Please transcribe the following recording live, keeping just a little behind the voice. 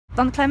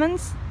Don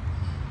Clemons,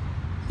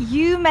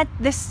 you met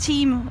this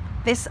team,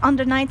 this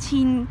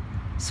under-19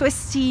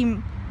 Swiss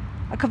team,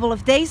 a couple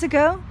of days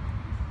ago.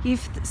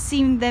 You've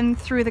seen them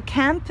through the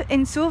camp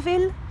in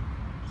Surville.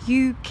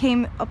 You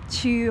came up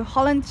to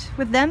Holland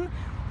with them.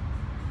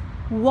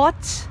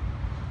 What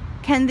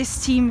can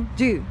this team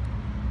do?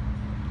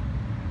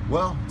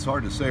 Well, it's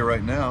hard to say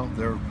right now.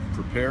 They're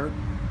prepared.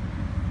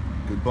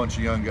 Good bunch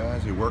of young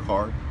guys. They work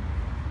hard.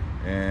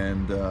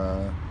 And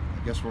I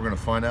guess we're going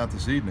to find out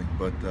this evening.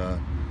 But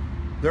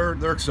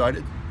they're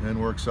excited,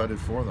 and we're excited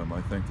for them.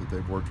 I think that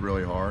they've worked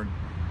really hard.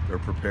 They're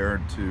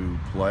prepared to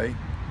play.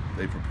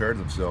 They prepared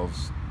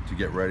themselves to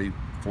get ready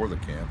for the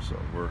camp, so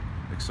we're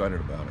excited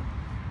about it.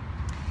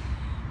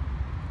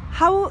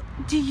 How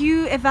do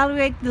you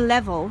evaluate the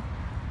level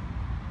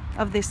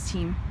of this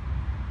team?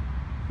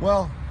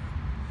 Well,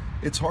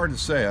 it's hard to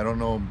say. I don't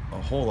know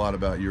a whole lot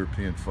about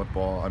European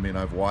football. I mean,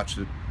 I've watched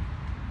it.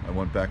 I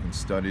went back and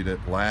studied it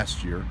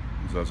last year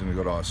because I was going to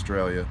go to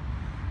Australia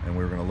and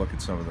we were going to look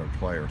at some of their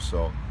players.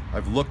 So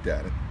I've looked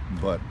at it,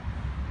 but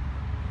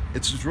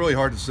it's just really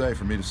hard to say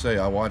for me to say.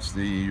 I watched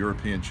the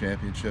European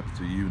Championship,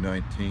 the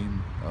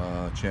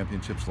U19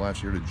 championships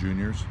last year to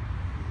juniors,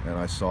 and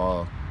I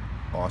saw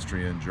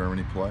Austria and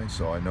Germany play,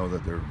 so I know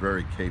that they're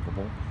very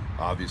capable.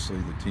 Obviously,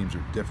 the teams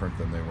are different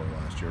than they were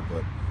last year,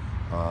 but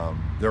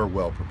they're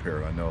well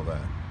prepared. I know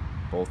that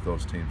both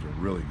those teams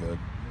are really good.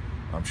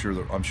 I'm sure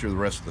the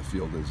rest of the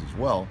field is as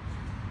well.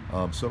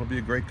 So it'll be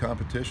a great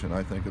competition.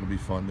 I think it'll be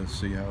fun to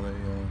see how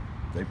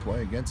they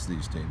play against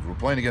these teams. We're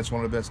playing against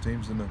one of the best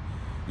teams in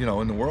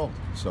the world,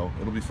 so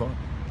it'll be fun.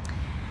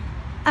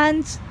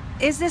 And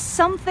is there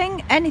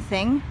something,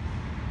 anything,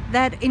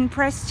 that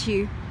impressed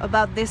you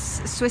about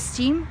this Swiss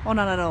team, or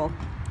not at all?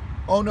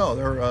 Oh no,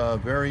 they're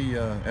very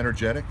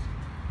energetic.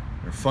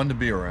 They're fun to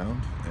be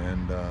around,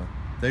 and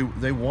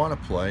they want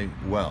to play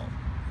well.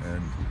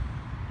 And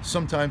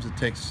sometimes it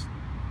takes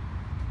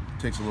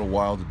a little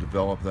while to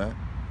develop that.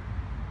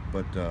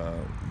 But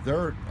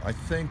I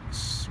think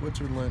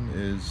Switzerland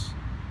is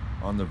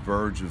on the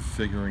verge of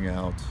figuring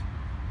out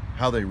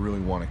how they really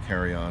want to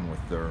carry on with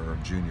their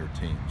junior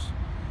teams.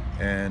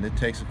 And it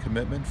takes a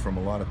commitment from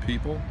a lot of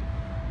people,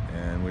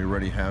 and we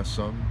already have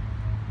some.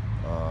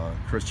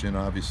 Christian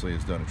obviously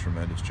has done a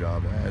tremendous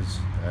job,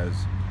 as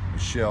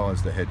Michelle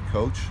as the head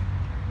coach,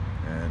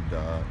 and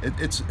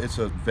it's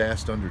a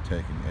vast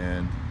undertaking.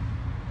 And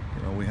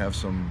we have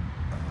some,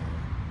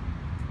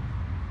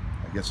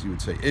 I guess you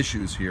would say,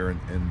 issues here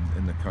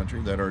in the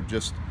country that are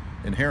just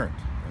inherent.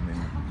 I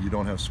mean, you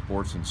don't have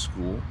sports in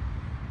school,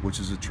 which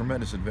is a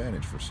tremendous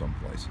advantage for some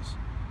places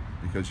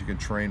because you can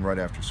train right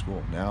after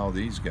school. Now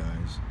these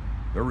guys,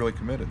 they're really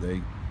committed.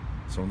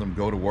 Some of them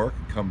go to work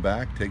and come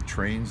back, take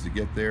trains to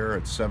get there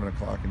at 7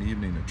 o'clock in the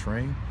evening to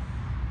train.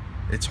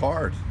 It's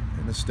hard.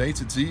 In the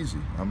States, it's easy.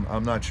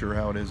 I'm not sure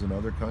how it is in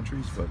other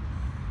countries, but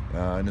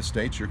in the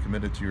States, you're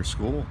committed to your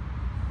school.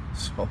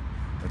 So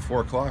at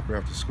 4 o'clock or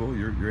after school,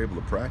 you're able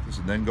to practice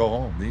and then go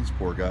home. These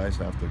poor guys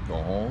have to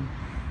go home,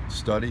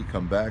 study,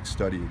 come back,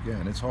 study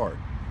again. It's hard.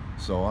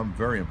 So I'm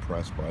very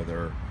impressed by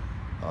their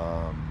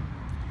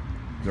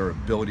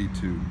ability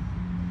to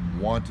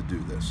want to do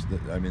this.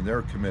 I mean,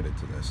 they're committed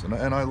to this, and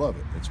I love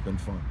it. It's been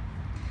fun.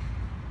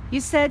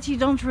 You said you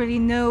don't really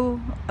know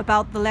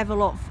about the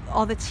level of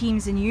other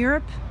teams in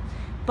Europe,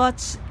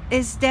 but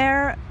is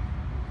there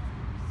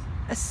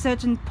a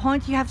certain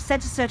point you have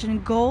set a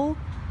certain goal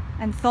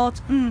and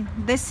thought,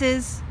 this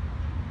is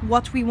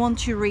what we want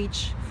to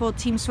reach for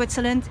Team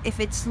Switzerland? If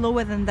it's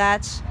lower than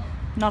that,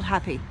 not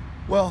happy?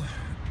 Well,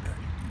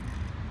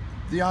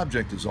 the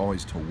object is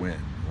always to win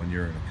when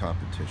you're in a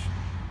competition.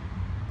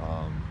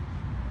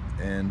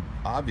 And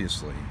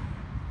obviously,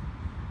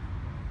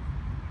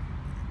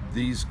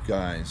 these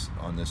guys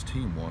on this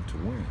team want to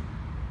win,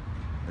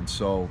 and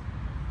so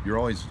you're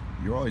always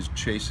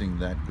chasing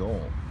that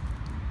goal.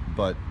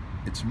 But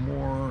it's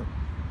more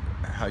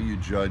how you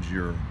judge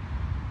your.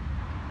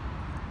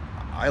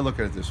 I look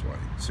at it this way: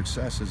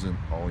 success isn't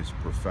always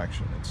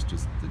perfection. It's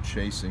just the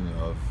chasing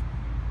of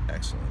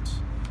excellence.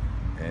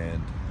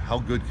 And how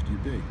good could you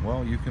be?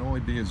 Well, you can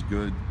only be as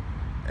good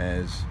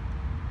as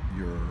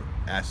your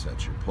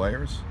assets, your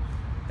players,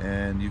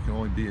 and you can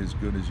only be as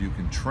good as you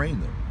can train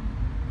them.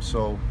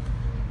 So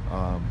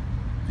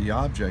the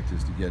object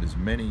is to get as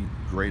many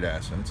great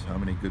assets, how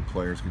many good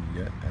players can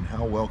you get, and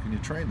how well can you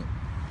train them.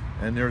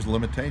 And there's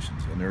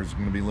limitations, and there's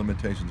going to be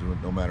limitations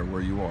no matter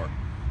where you are.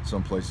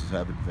 Some places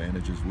have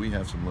advantages. We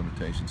have some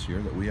limitations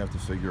here that we have to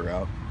figure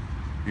out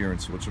here in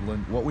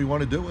Switzerland what we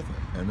want to do with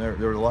it. And there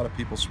are a lot of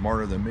people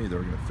smarter than me that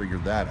are going to figure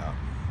that out.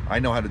 I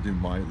know how to do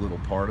my little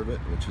part of it,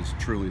 which is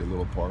truly a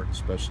little part,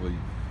 especially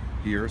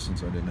here,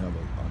 since I didn't have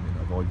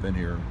I've only been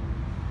here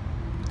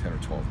 10 or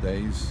 12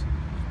 days,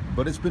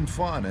 but it's been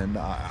fun. And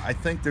I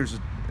think there's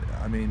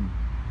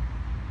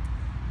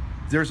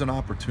an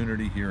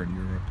opportunity here in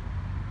Europe,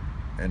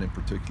 and in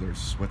particular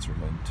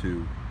Switzerland,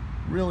 to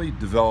really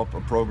develop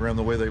a program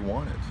the way they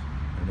want it.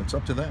 And it's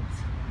up to them.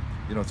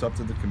 It's up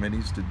to the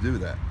committees to do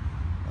that.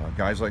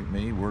 Guys like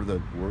me, we're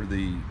the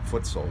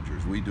foot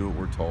soldiers. We do what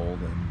we're told,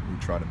 and we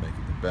try to make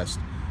it the best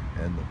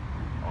And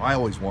I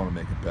always want to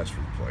make it best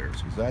for the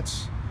players, because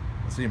that's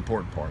the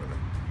important part of it.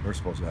 They're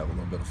supposed to have a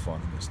little bit of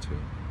fun in this too.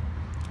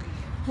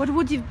 What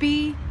would it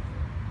be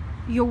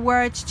your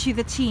words to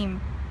the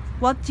team?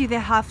 What do they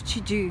have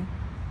to do?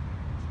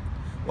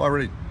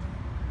 Well,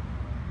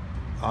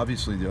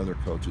 obviously the other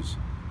coaches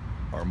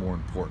are more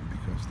important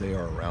because they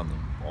are around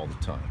them all the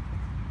time.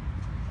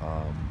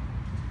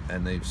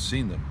 And they've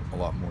seen them a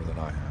lot more than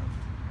I have.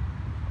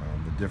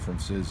 The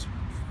difference is,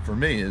 for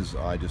me, is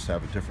I just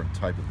have a different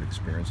type of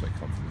experience. I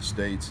come from the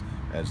States,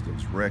 as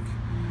does Rick,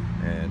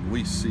 and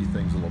we see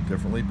things a little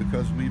differently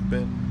because we've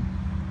been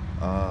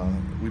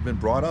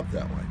brought up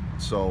that way.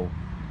 So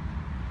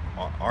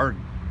our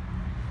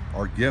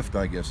gift,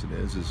 I guess it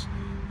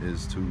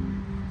is to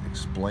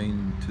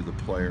explain to the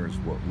players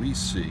what we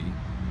see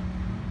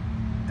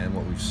and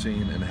what we've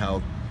seen, and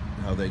how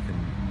they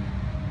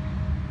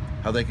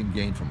can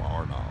gain from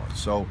our knowledge.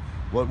 So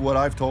what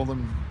I've told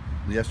them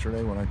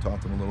yesterday when I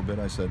talked to them a little bit,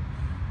 I said,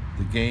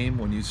 the game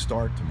when you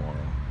start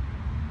tomorrow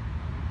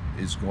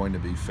is going to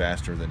be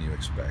faster than you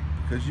expect,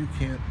 because you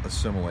can't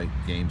assimilate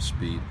game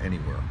speed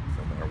anywhere,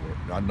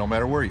 no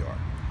matter where you are.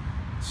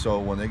 So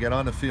when they get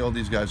on the field,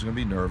 these guys are going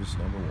to be nervous,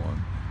 number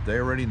one. They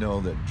already know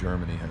that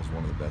Germany has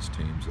one of the best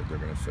teams that they're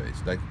going to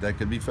face, that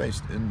can be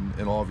faced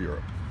in all of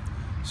Europe.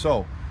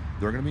 So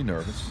they're going to be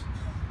nervous.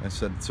 I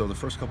said, so the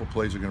first couple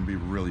plays are going to be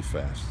really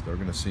fast. They're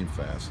going to seem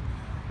fast,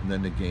 and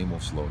then the game will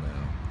slow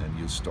down, and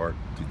you start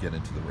to get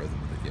into the rhythm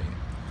of the game.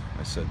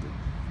 I said, the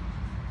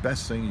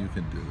best thing you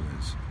can do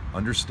is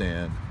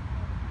understand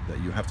that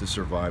you have to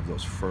survive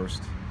those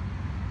first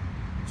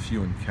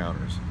few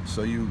encounters.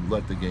 So you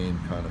let the game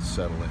kind of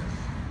settle in.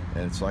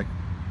 And it's like,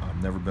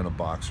 I've never been a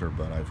boxer,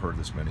 but I've heard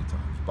this many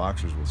times.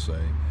 Boxers will say,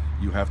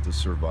 you have to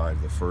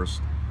survive the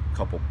first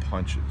couple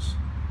punches,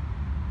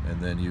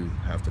 and then you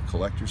have to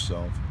collect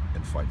yourself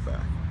and fight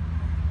back.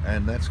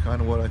 And that's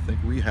kind of what I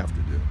think we have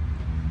to do.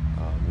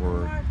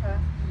 We're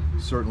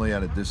certainly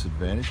at a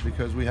disadvantage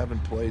because we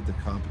haven't played the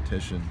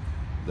competition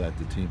that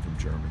the team from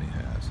Germany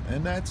has.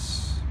 And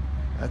that's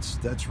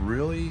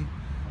really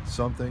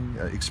something.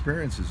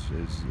 Experience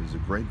is a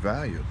great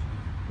value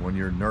when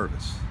you're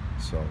nervous.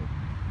 So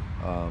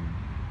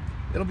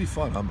it'll be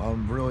fun.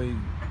 I'm really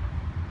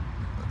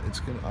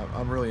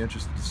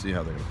interested to see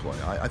how they're going to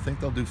play. I think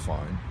they'll do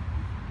fine.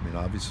 I mean,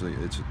 obviously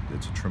it's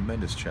a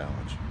tremendous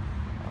challenge.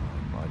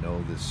 I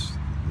know the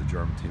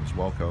German team is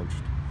well coached.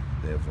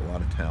 They have a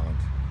lot of talent,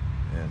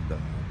 and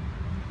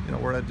you know,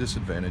 we're at a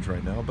disadvantage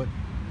right now. But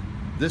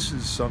this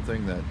is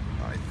something that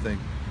I think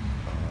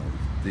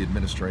the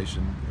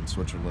administration in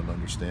Switzerland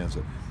understands,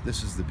 that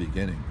this is the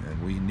beginning,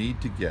 and we need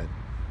to get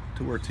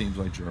to where teams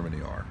like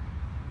Germany are.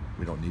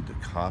 We don't need to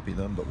copy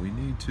them, but we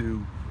need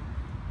to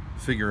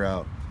figure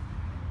out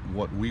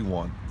what we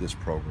want this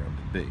program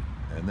to be.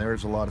 And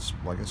there's a lot of,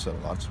 like I said, a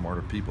lot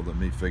smarter people than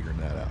me figuring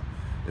that out.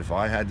 If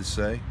I had to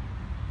say,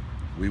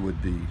 we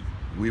would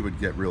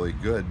get really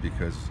good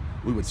because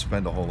we would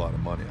spend a whole lot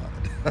of money on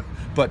it.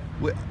 But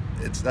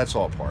that's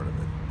all part of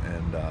it.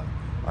 And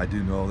I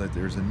do know that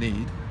there's a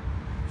need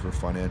for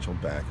financial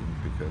backing,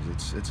 because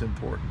it's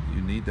important.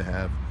 You need to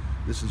have,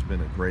 this has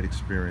been a great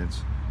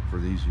experience for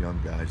these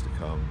young guys to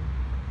come.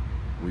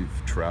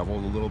 We've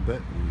traveled a little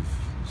bit. We've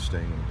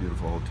staying in a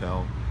beautiful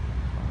hotel.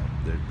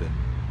 They've been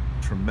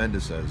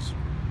tremendous as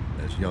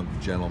young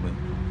gentlemen,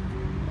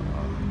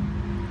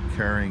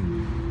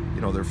 carrying,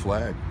 you know, their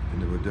flag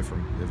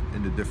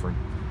into different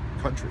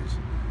countries.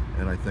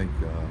 And I think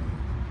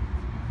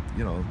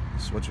you know,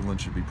 Switzerland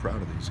should be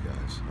proud of these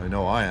guys. I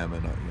know I am,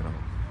 and you know,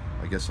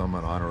 I guess I'm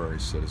an honorary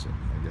citizen.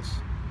 I guess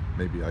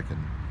maybe I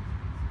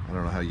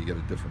don't know how you get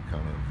a different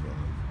kind of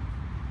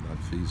not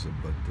visa,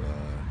 but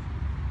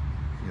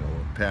you know,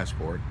 a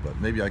passport, but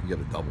maybe I can get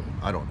a double one.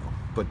 I don't know,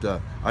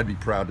 but I'd be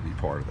proud to be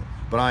part of it.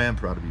 But I am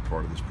proud to be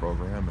part of this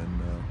program,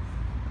 and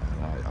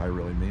I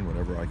really mean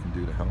whatever I can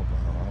do to help.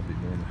 I'll be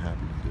more than happy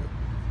to do.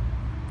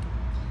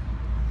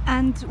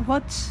 And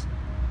what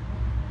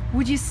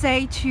would you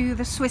say to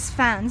the Swiss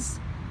fans?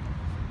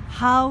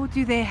 How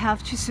do they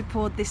have to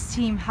support this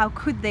team? How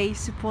could they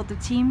support the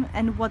team,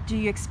 and what do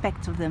you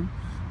expect of them?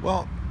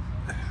 Well,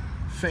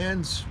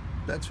 fans,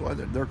 that's why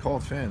they're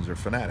called fans. They're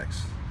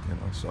fanatics, you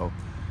know. So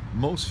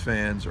most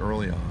fans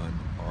early on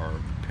are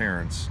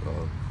parents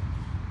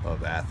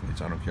of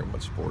athletes. I don't care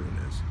what sport it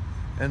is.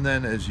 And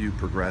then as you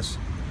progress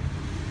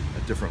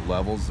at different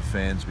levels, the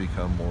fans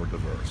become more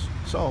diverse.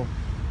 So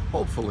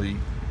hopefully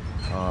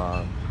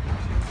the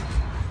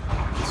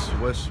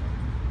Swiss,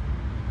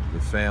 the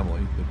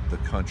family, the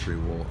country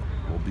will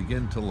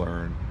begin to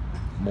learn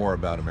more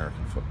about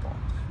American football.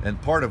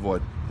 And part of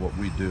what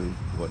we do,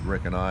 what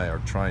Rick and I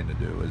are trying to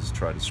do, is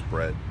try to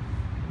spread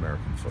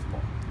American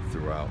football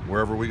throughout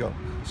wherever we go.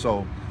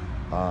 So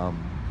I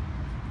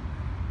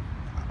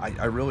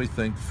really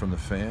think from the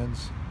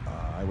fans,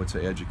 I would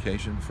say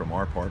education from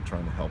our part,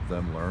 trying to help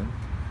them learn,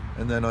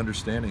 and then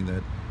understanding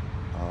that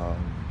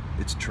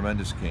it's a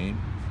tremendous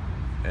game,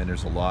 and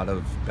there's a lot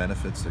of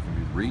benefits that can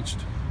be reached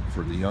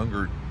for the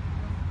younger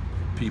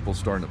people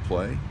starting to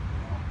play,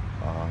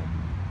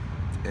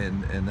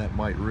 and that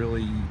might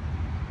really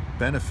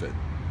benefit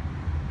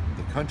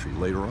the country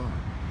later on.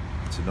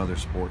 It's another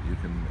sport you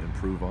can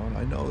improve on.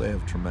 I know they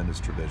have tremendous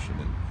tradition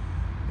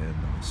in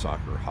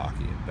soccer,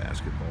 hockey, and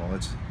basketball.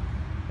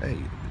 Hey,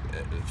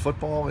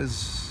 football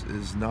is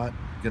not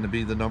going to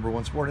be the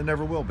 #1 sport. It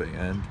never will be,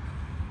 and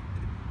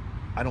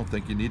I don't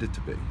think you need it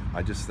to be.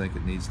 I just think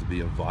it needs to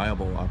be a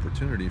viable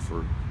opportunity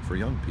for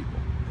young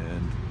people.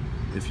 And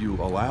if you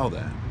allow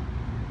that,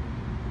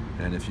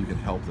 and if you can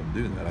help them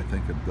do that, I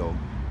think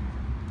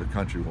the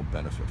country will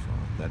benefit from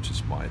it. That's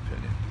just my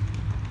opinion.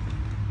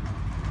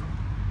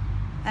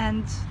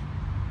 And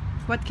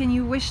what can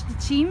you wish the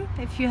team,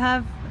 if you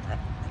have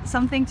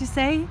something to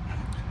say?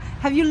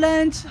 Have you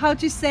learned how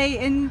to say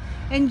in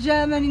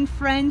German, in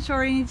French,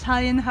 or in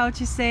Italian how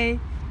to say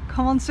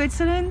 "Come on,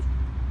 Switzerland"?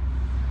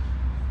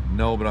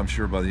 No, but I'm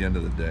sure by the end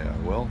of the day I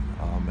will.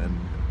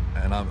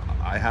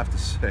 I have to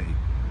say,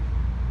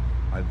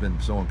 I've been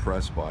so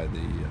impressed by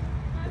the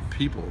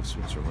people of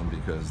Switzerland,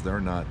 because they're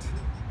not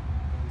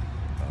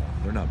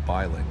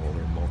bilingual,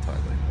 they're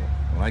multilingual.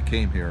 When I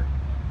came here,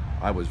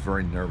 I was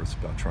very nervous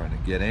about trying to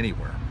get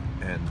anywhere,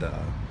 and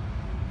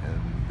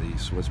the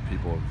Swiss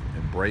people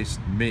have embraced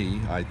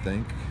me. I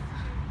think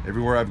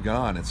everywhere I've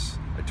gone,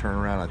 I turn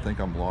around, I think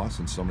I'm lost,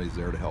 and somebody's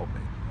there to help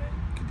me.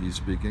 Do you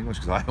speak English?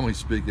 Because I only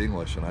speak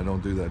English, and I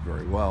don't do that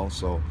very well.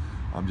 So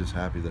I'm just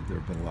happy that there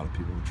have been a lot of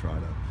people who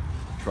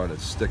try to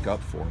stick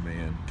up for me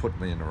and put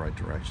me in the right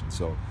direction.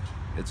 So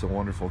it's a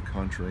wonderful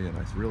country, and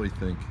I really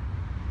think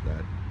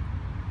that,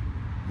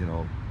 you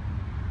know,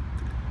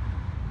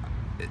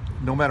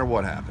 no matter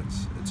what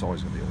happens, it's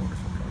always going to be a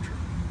wonderful country.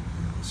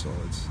 So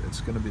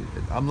it's going to be.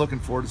 I'm looking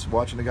forward to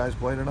watching the guys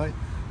play tonight,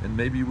 and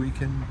maybe we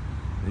can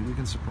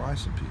surprise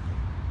some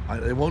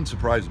people. It won't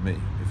surprise me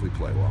if we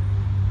play well.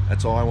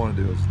 That's all I want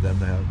to do, is them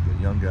to have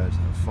the young guys to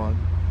have fun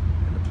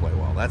and to play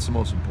well. That's the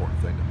most important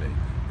thing to me.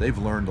 They've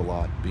learned a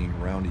lot being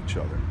around each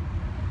other.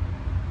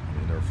 I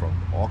mean, they're from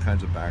all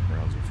kinds of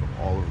backgrounds. They're from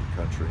all over the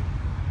country.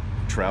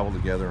 They travel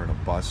together in a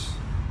bus,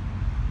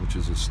 which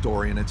is a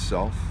story in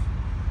itself.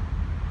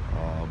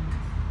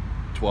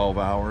 12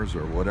 hours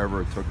or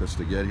whatever it took us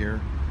to get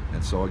here.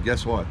 And so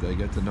guess what? They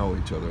get to know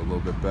each other a little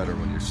bit better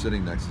when you're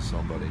sitting next to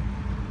somebody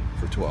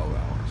for 12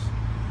 hours.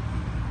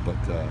 But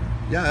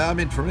yeah, I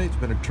mean, for me, it's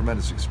been a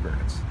tremendous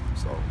experience.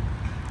 So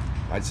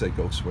I'd say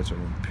go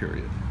Switzerland,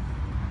 period.